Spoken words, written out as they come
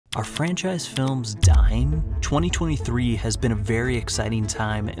Are franchise films dying? 2023 has been a very exciting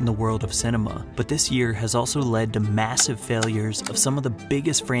time in the world of cinema, but this year has also led to massive failures of some of the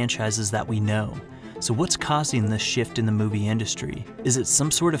biggest franchises that we know. So what's causing this shift in the movie industry? Is it some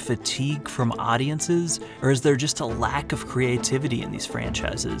sort of fatigue from audiences, or is there just a lack of creativity in these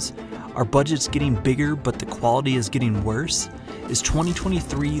franchises? Are budgets getting bigger but the quality is getting worse? Is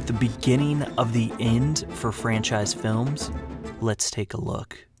 2023 the beginning of the end for franchise films? Let's take a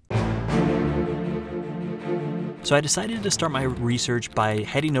look. So I decided to start my research by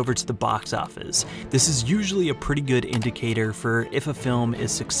heading over to the box office. This is usually a pretty good indicator for if a film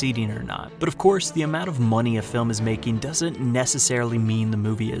is succeeding or not. But of course, the amount of money a film is making doesn't necessarily mean the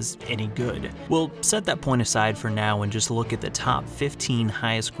movie is any good. We'll set that point aside for now and just look at the top 15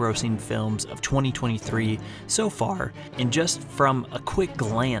 highest grossing films of 2023 so far. And just from a quick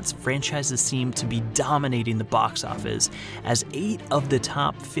glance, franchises seem to be dominating the box office, as 8 of the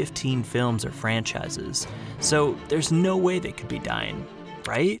top 15 films are franchises. So there's no way they could be dying,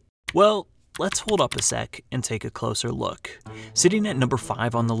 right? Well, let's hold up a sec and take a closer look. Sitting at number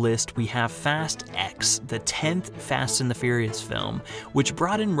 5 on the list, we have Fast X, the 10th Fast and the Furious film, which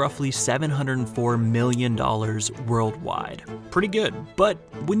brought in roughly $704 million worldwide. Pretty good, but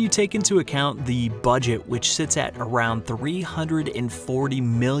when you take into account the budget, which sits at around $340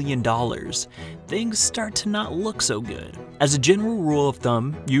 million, things start to not look so good. As a general rule of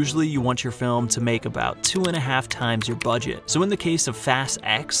thumb, usually you want your film to make about 2.5 times your budget. So in the case of Fast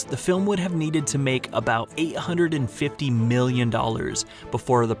X, the film would have needed to make about $850 million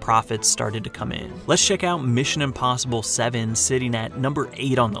before the profits started to come in. Let's check out Mission Impossible 7, sitting at number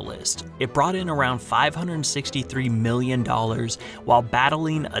 8 on the list. It brought in around $563 million while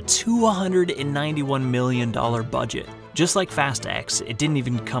battling a $291 million budget. Just like Fast X, it didn't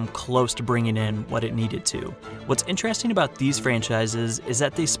even come close to bringing in what it needed to. What's interesting about these franchises is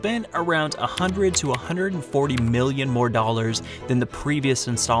that they spent around $100 to $140 million more than the previous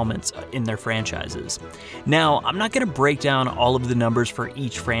installments in their franchises. Now, I'm not going to break down all of the numbers for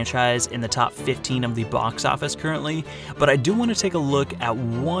each franchise in the top 15 of the box office currently, but I do want to take a look at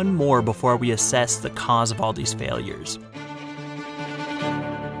one more before we assess the cause of all these failures.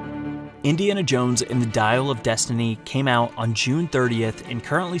 Indiana Jones and the Dial of Destiny came out on June 30th and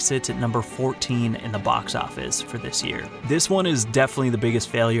currently sits at number 14 in the box office for this year. This one is definitely the biggest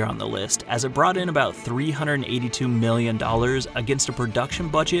failure on the list, as it brought in about $382 million against a production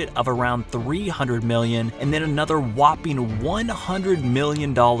budget of around $300 million, and then another whopping $100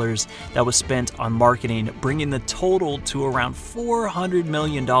 million that was spent on marketing, bringing the total to around $400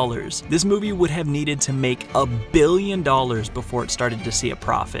 million. This movie would have needed to make $1 billion before it started to see a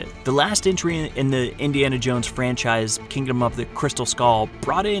profit. The last entry in the Indiana Jones franchise, Kingdom of the Crystal Skull,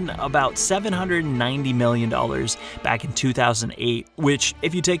 brought in about $790 million back in 2008, which,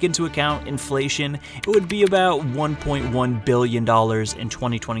 if you take into account inflation, it would be about $1.1 billion in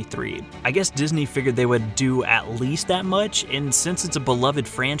 2023. I guess Disney figured they would do at least that much, and since it's a beloved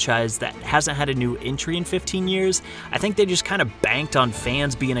franchise that hasn't had a new entry in 15 years, I think they just kind of banked on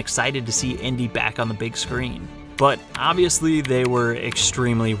fans being excited to see Indy back on the big screen. But obviously they were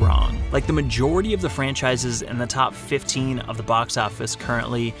extremely wrong. Like the majority of the franchises in the top 15 of the box office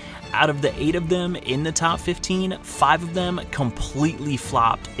currently, out of the 8 of them in the top 15, 5 of them completely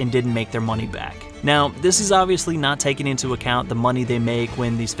flopped and didn't make their money back. Now, this is obviously not taking into account the money they make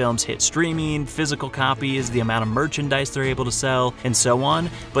when these films hit streaming, physical copies, the amount of merchandise they're able to sell, and so on,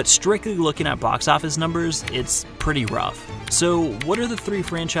 but strictly looking at box office numbers, it's pretty rough. So what are the 3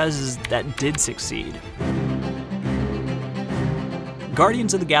 franchises that did succeed?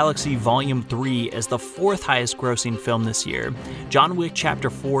 Guardians of the Galaxy Volume 3 is the 4th highest grossing film this year. John Wick Chapter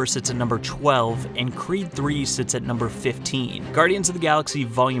 4 sits at number 12, and Creed 3 sits at number 15. Guardians of the Galaxy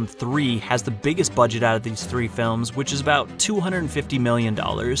Volume 3 has the biggest budget out of these 3 films, which is about $250 million,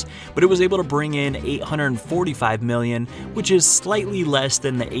 but it was able to bring in $845 million, which is slightly less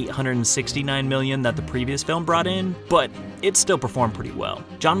than the $869 million that the previous film brought in, but it still performed pretty well.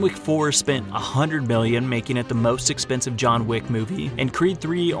 John Wick 4 spent $100 million, making it the most expensive John Wick movie, and Creed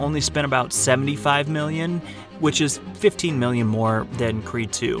 3 only spent about $75 million, which is $15 million more than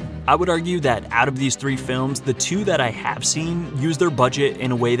Creed 2. I would argue that out of these 3 films, the 2 that I have seen use their budget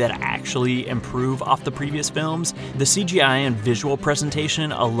in a way that actually improve off the previous films. The CGI and visual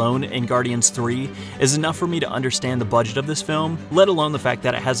presentation alone in Guardians 3 is enough for me to understand the budget of this film, let alone the fact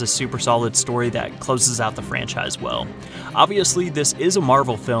that it has a super solid story that closes out the franchise well. Obviously, this is a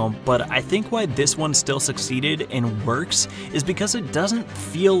Marvel film, but I think why this one still succeeded and works is because it doesn't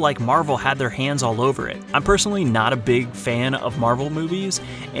feel like Marvel had their hands all over it. I'm personally personally not a big fan of Marvel movies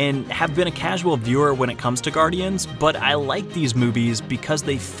and have been a casual viewer when it comes to Guardians, but I like these movies because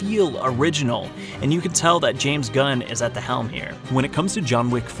they feel original, and you can tell that James Gunn is at the helm here. When it comes to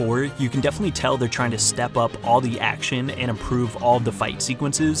John Wick 4, you can definitely tell they're trying to step up all the action and improve all of the fight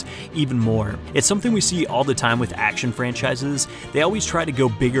sequences even more. It's something we see all the time with action franchises. They always try to go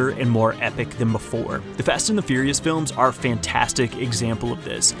bigger and more epic than before. The Fast and the Furious films are a fantastic example of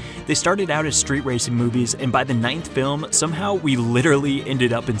this. They started out as street racing movies, and by the 9th film, somehow we literally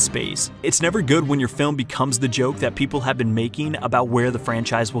ended up in space. It's never good when your film becomes the joke that people have been making about where the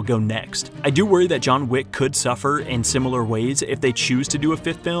franchise will go next. I do worry that John Wick could suffer in similar ways if they choose to do a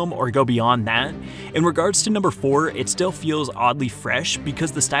 5th film or go beyond that. In regards to number 4, it still feels oddly fresh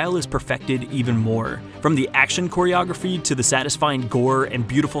because the style is perfected even more. From the action choreography to the satisfying gore and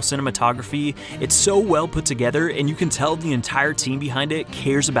beautiful cinematography, it's so well put together, and you can tell the entire team behind it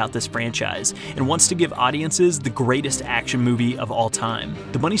cares about this franchise and wants to give audiences the greatest action movie of all time.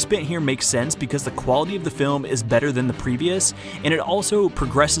 The money spent here makes sense because the quality of the film is better than the previous, and it also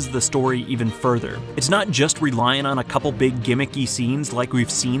progresses the story even further. It's not just relying on a couple big gimmicky scenes like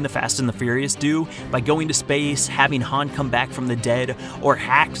we've seen the Fast and the Furious do by going to space, having Han come back from the dead, or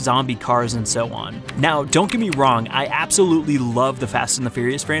hack zombie cars and so on. Now, don't get me wrong, I absolutely love the Fast and the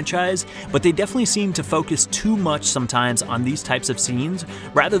Furious franchise, but they definitely seem to focus too much sometimes on these types of scenes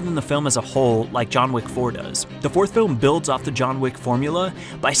rather than the film as a whole, like John Wick 4 does. The 4th film builds off the John Wick formula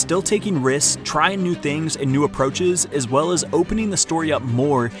by still taking risks, trying new things and new approaches, as well as opening the story up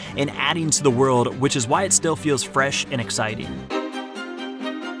more and adding to the world, which is why it still feels fresh and exciting.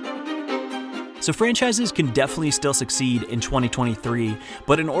 So franchises can definitely still succeed in 2023,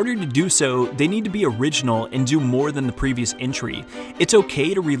 but in order to do so, they need to be original and do more than the previous entry. It's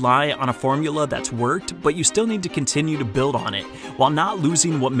okay to rely on a formula that's worked, but you still need to continue to build on it, while not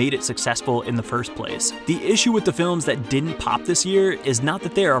losing what made it successful in the first place. The issue with the films that didn't pop this year is not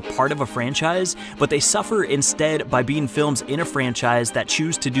that they are part of a franchise, but they suffer instead by being films in a franchise that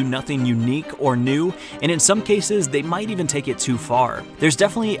choose to do nothing unique or new, and in some cases, they might even take it too far. There's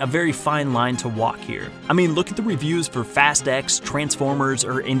definitely a very fine line to walk here. I mean, look at the reviews for Fast X, Transformers,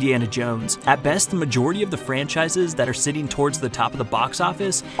 or Indiana Jones. At best, the majority of the franchises that are sitting towards the top of the box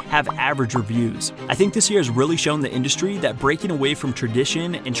office have average reviews. I think this year has really shown the industry that breaking away from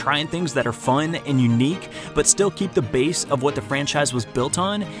tradition and trying things that are fun and unique, but still keep the base of what the franchise was built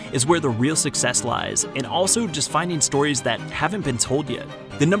on, is where the real success lies, and also just finding stories that haven't been told yet.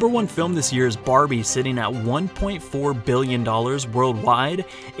 The number 1 film this year is Barbie, sitting at $1.4 billion worldwide,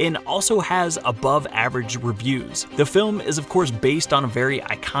 and also has above average reviews. The film is of course based on a very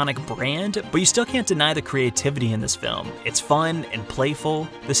iconic brand, but you still can't deny the creativity in this film. It's fun and playful.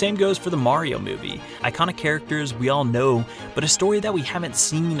 The same goes for the Mario movie. Iconic characters we all know, but a story that we haven't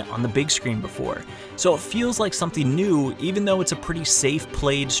seen on the big screen before. So it feels like something new, even though it's a pretty safe,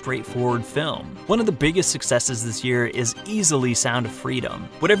 played, straightforward film. One of the biggest successes this year is easily Sound of Freedom.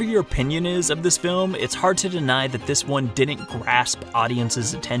 Whatever your opinion is of this film, it's hard to deny that this one didn't grasp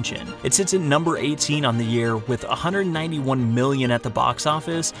audiences' attention. It sits at number 18 on the year with $191 million at the box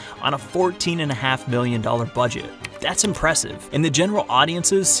office on a $14.5 million budget. That's impressive, and the general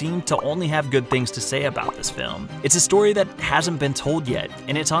audiences seem to only have good things to say about this film. It's a story that hasn't been told yet,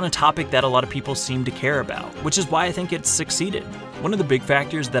 and it's on a topic that a lot of people seem to care about, which is why I think it's succeeded. One of the big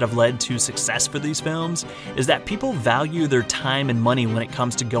factors that have led to success for these films is that people value their time and money when it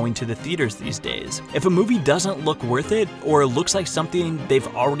comes to going to the theaters these days. If a movie doesn't look worth it, or looks like something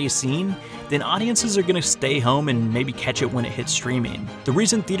they've already seen, then audiences are gonna stay home and maybe catch it when it hits streaming. The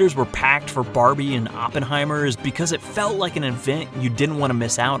reason theaters were packed for Barbie and Oppenheimer is because it felt like an event you didn't want to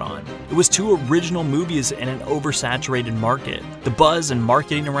miss out on. It was 2 original movies in an oversaturated market. The buzz and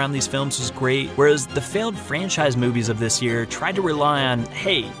marketing around these films was great, whereas the failed franchise movies of this year tried to rely on,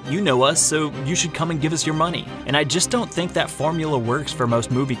 hey, you know us, so you should come and give us your money. And I just don't think that formula works for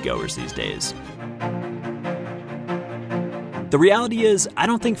most moviegoers these days. The reality is, I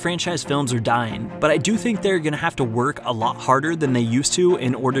don't think franchise films are dying, but I do think they're gonna have to work a lot harder than they used to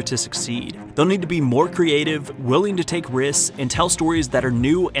in order to succeed. They'll need to be more creative, willing to take risks, and tell stories that are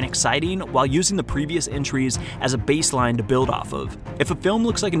new and exciting while using the previous entries as a baseline to build off of. If a film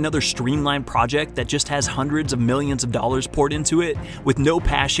looks like another streamlined project that just has hundreds of millions of dollars poured into it, with no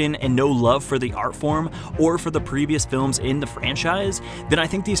passion and no love for the art form or for the previous films in the franchise, then I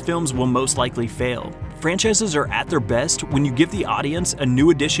think these films will most likely fail. Franchises are at their best when you give the audience a new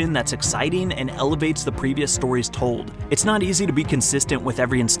addition that's exciting and elevates the previous stories told. It's not easy to be consistent with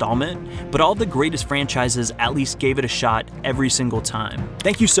every installment, but but all the greatest franchises at least gave it a shot every single time.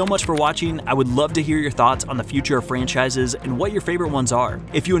 Thank you so much for watching. I would love to hear your thoughts on the future of franchises and what your favorite ones are.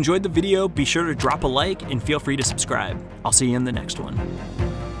 If you enjoyed the video, be sure to drop a like and feel free to subscribe. I'll see you in the next one.